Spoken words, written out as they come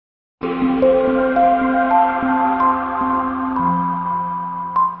The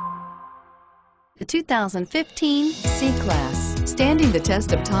 2015 C-Class. Standing the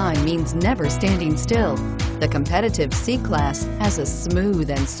test of time means never standing still. The competitive C-Class has a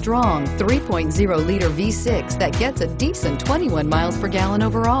smooth and strong 3.0-liter V6 that gets a decent 21 miles per gallon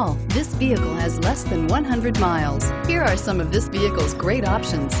overall. This vehicle has less than 100 miles. Here are some of this vehicle's great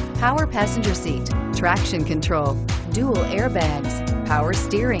options: power passenger seat, traction control, dual airbags, power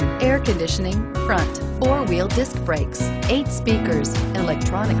steering, air conditioning, front, four-wheel disc brakes, 8 speakers,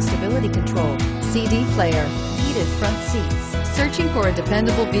 electronic stability control, CD player, heated front seats. Searching for a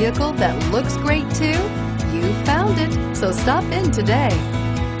dependable vehicle that looks great too? You found it, so stop in today.